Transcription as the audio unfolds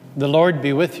The Lord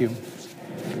be with you.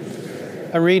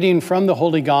 A reading from the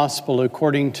Holy Gospel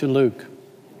according to Luke.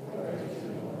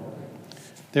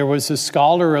 There was a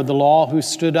scholar of the law who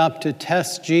stood up to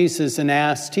test Jesus and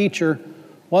asked, "Teacher,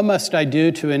 what must I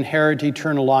do to inherit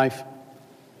eternal life?"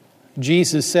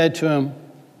 Jesus said to him,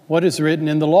 "What is written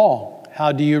in the law?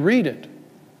 How do you read it?"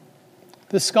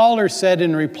 The scholar said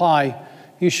in reply,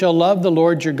 "You shall love the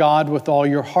Lord your God with all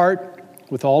your heart,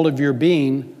 with all of your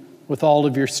being, with all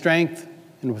of your strength,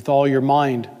 and with all your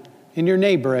mind, and your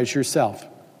neighbor as yourself."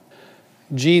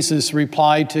 Jesus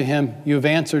replied to him, "You have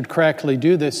answered correctly.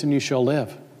 Do this and you shall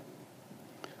live."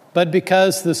 But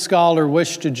because the scholar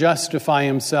wished to justify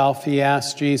himself, he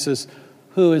asked Jesus,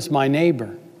 "Who is my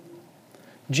neighbor?"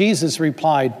 Jesus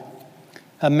replied,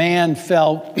 "A man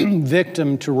fell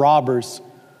victim to robbers.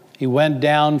 He went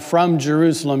down from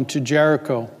Jerusalem to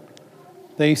Jericho.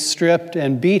 They stripped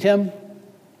and beat him,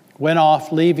 went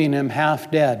off leaving him half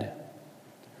dead.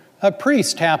 A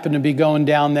priest happened to be going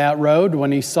down that road.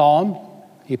 When he saw him,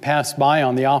 he passed by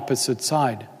on the opposite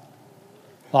side.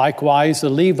 Likewise, a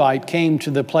Levite came to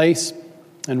the place,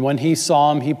 and when he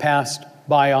saw him, he passed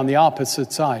by on the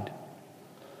opposite side.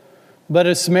 But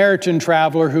a Samaritan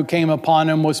traveler who came upon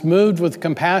him was moved with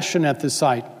compassion at the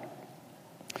sight.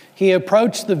 He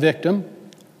approached the victim,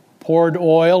 poured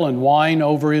oil and wine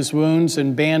over his wounds,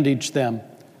 and bandaged them.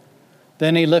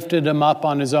 Then he lifted him up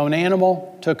on his own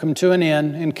animal, took him to an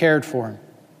inn, and cared for him.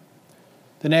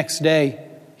 The next day,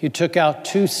 he took out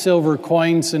 2 silver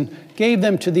coins and gave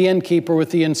them to the innkeeper with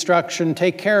the instruction,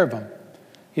 "Take care of him.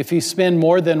 If you spend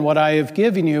more than what I have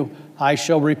given you, I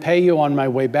shall repay you on my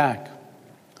way back."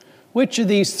 Which of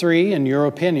these 3, in your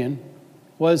opinion,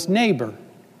 was neighbor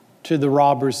to the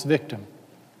robber's victim?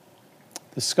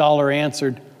 The scholar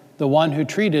answered, "The one who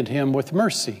treated him with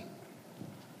mercy."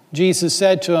 Jesus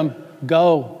said to him,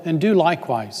 "Go and do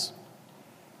likewise."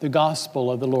 The Gospel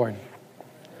of the Lord.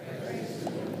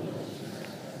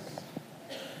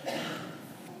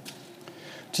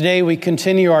 Today we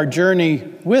continue our journey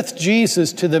with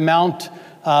Jesus to the Mount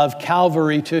of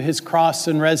Calvary, to his cross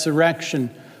and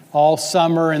resurrection. All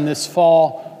summer and this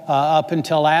fall, up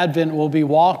until Advent, we'll be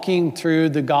walking through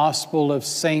the Gospel of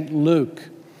St. Luke.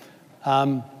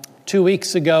 2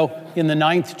 weeks ago, in the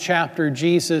 9th chapter,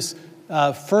 Jesus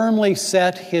firmly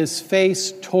set his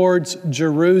face towards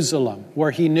Jerusalem,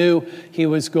 where he knew he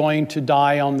was going to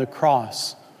die on the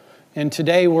cross. And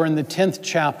today we're in the 10th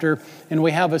chapter, and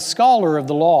we have a scholar of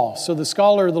the law. So the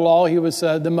scholar of the law, he was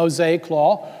the Mosaic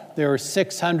Law. There are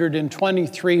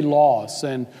 623 laws,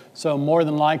 and so more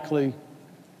than likely,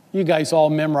 you guys all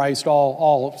memorized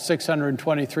all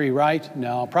 623, right?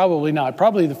 No, probably not.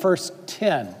 Probably the first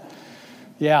 10.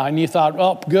 Yeah, and you thought,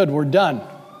 oh, good, we're done.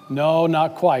 No,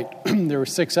 not quite. There were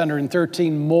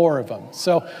 613 more of them.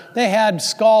 So they had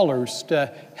scholars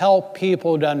to help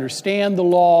people to understand the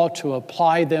law, to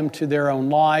apply them to their own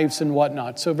lives and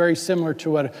whatnot. So very similar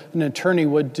to what an attorney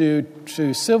would do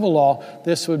to civil law,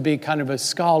 this would be kind of a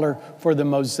scholar for the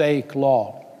Mosaic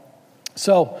Law.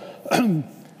 So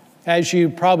as you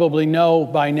probably know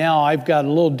by now, I've got a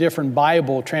little different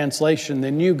Bible translation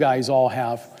than you guys all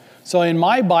have. So in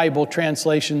my Bible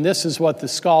translation, this is what the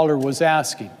scholar was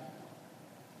asking.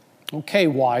 Okay,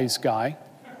 wise guy,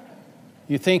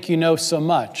 you think you know so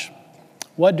much.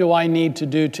 What do I need to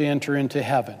do to enter into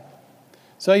heaven?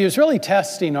 So he was really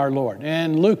testing our Lord.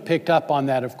 And Luke picked up on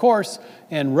that, of course,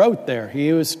 and wrote there.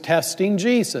 He was testing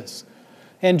Jesus.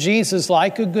 And Jesus,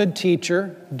 like a good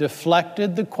teacher,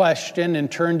 deflected the question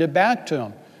and turned it back to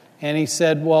him. And he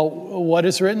said, well, what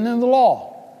is written in the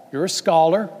law? You're a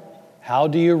scholar. How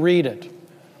do you read it?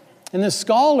 And the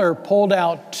scholar pulled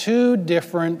out 2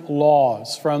 different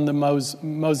laws from the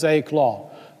Mosaic Law.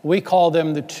 We call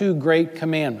them the 2 great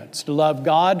commandments: to love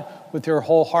God with your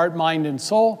whole heart, mind, and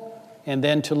soul, and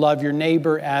then to love your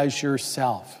neighbor as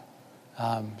yourself.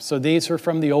 So these are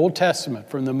from the Old Testament,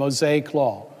 from the Mosaic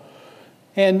Law.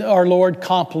 And our Lord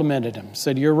complimented him,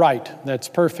 said, "You're right, that's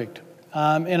perfect."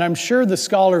 And I'm sure the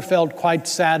scholar felt quite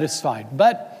satisfied.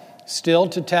 But still,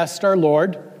 to test our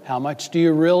Lord, how much do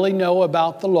you really know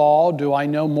about the law? Do I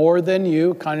know more than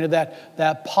you? Kind of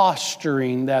that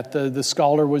posturing that the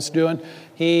scholar was doing.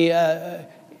 He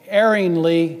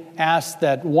erringly asked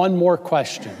that one more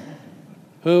question: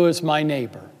 who is my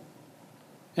neighbor?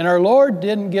 And our Lord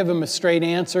didn't give him a straight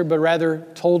answer, but rather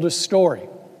told a story,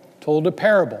 told a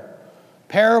parable.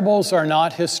 Parables are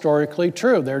not historically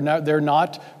true. They're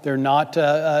not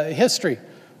history.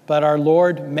 But our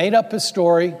Lord made up a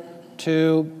story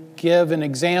to give an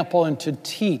example and to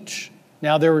teach.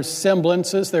 Now, there were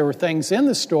semblances, there were things in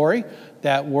the story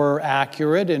that were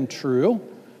accurate and true,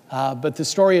 but the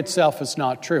story itself is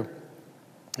not true.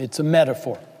 It's a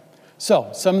metaphor.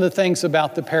 So, some of the things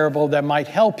about the parable that might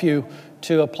help you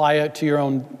to apply it to your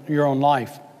own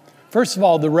life. First of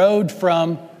all, the road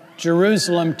from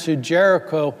Jerusalem to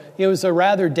Jericho, it was a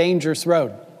rather dangerous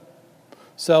road.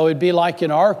 So it'd be like in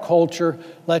our culture,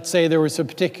 let's say there was a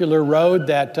particular road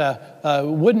that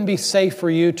wouldn't be safe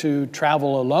for you to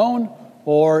travel alone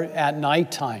or at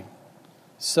nighttime.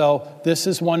 So this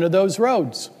is one of those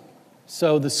roads.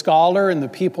 So the scholar and the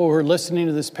people who are listening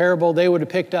to this parable, they would have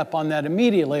picked up on that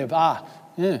immediately of,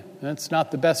 that's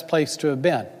not the best place to have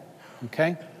been.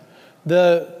 Okay?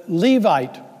 The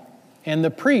Levite and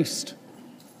the priest,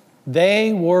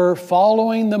 they were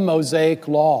following the Mosaic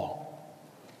law.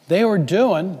 They were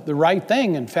doing the right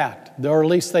thing, in fact, or at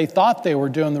least they thought they were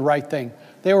doing the right thing.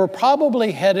 They were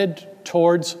probably headed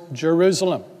towards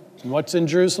Jerusalem. And what's in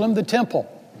Jerusalem? The temple.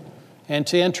 And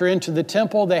to enter into the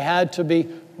temple, they had to be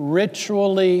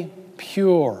ritually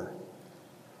pure.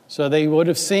 So they would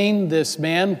have seen this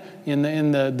man in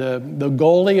the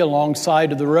gully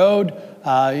alongside of the road.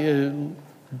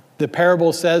 The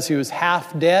parable says he was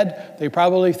half dead. They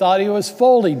probably thought he was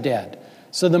fully dead.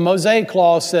 So the Mosaic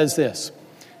law says this: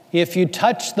 if you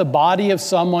touch the body of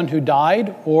someone who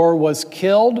died or was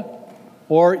killed,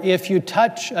 or if you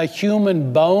touch a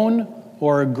human bone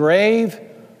or a grave,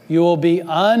 you will be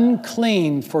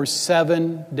unclean for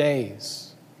 7 days.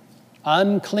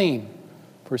 Unclean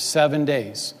for 7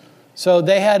 days. So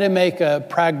they had to make a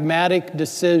pragmatic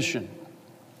decision.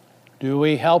 Do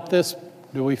we help this?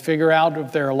 Do we figure out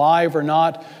if they're alive or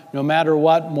not? No matter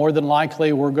what, more than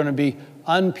likely we're going to be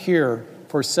unpure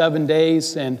for 7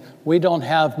 days, and we don't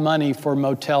have money for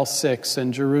Motel 6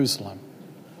 in Jerusalem.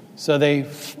 So they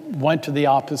went to the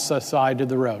opposite side of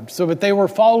the road. So, but they were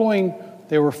following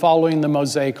the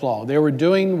Mosaic law. They were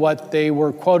doing what they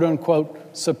were, quote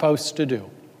unquote, supposed to do.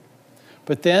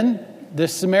 But then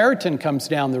this Samaritan comes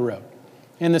down the road.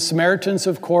 And the Samaritans,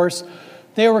 of course,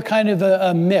 they were kind of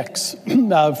a mix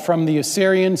from the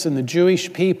Assyrians and the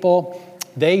Jewish people.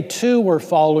 They too were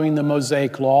following the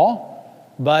Mosaic law,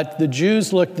 but the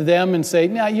Jews looked at them and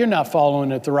said, "No, you're not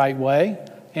following it the right way."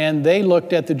 And they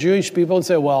looked at the Jewish people and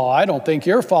said, "Well, I don't think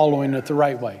you're following it the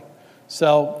right way."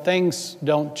 So things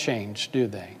don't change, do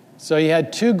they? So you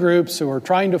had two groups who were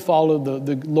trying to follow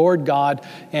the Lord God,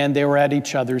 and they were at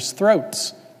each other's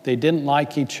throats. They didn't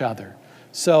like each other.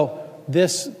 So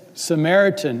this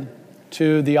Samaritan,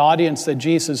 to the audience that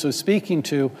Jesus was speaking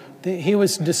to, he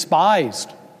was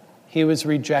despised. He was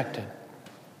rejected.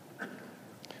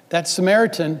 That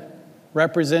Samaritan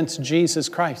represents Jesus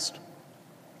Christ.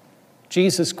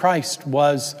 Jesus Christ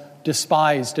was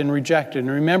despised and rejected.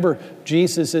 And remember,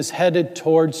 Jesus is headed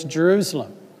towards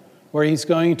Jerusalem, where he's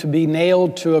going to be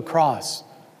nailed to a cross,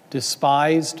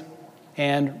 despised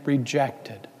and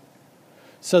rejected.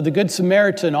 So the Good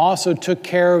Samaritan also took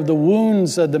care of the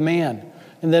wounds of the man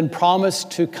and then promised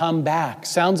to come back.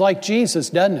 Sounds like Jesus,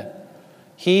 doesn't it?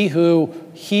 He who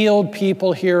healed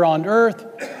people here on earth,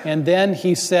 and then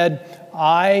he said,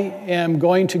 "I am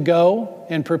going to go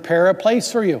and prepare a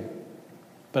place for you,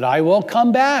 but I will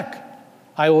come back.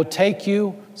 I will take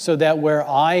you so that where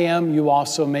I am, you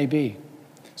also may be."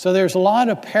 So there's a lot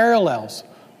of parallels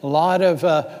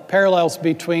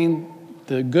between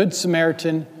the Good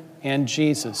Samaritan and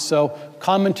Jesus. So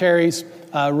commentaries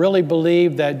really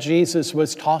believe that Jesus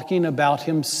was talking about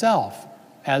himself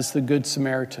as the Good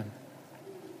Samaritan.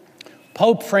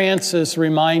 Pope Francis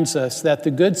reminds us that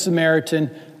the Good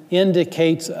Samaritan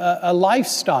indicates a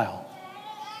lifestyle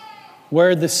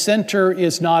where the center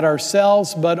is not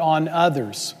ourselves but on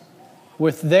others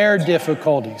with their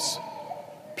difficulties,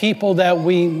 people that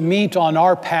we meet on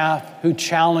our path who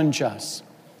challenge us.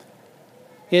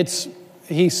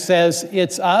 He says,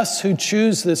 it's us who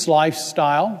choose this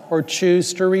lifestyle or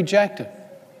choose to reject it.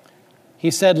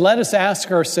 He said, let us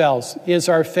ask ourselves, is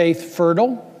our faith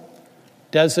fertile?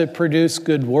 Does it produce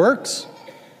good works?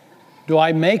 Do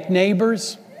I make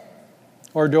neighbors,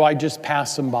 or do I just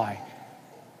pass them by?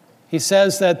 He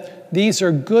says that these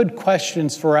are good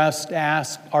questions for us to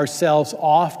ask ourselves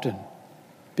often,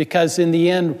 because in the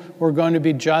end, we're going to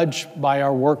be judged by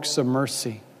our works of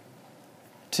mercy.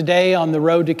 Today, on the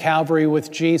road to Calvary with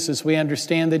Jesus, we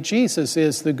understand that Jesus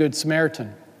is the Good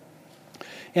Samaritan,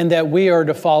 and that we are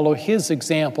to follow his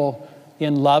example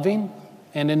in loving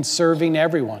and in serving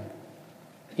everyone,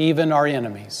 even our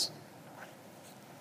enemies.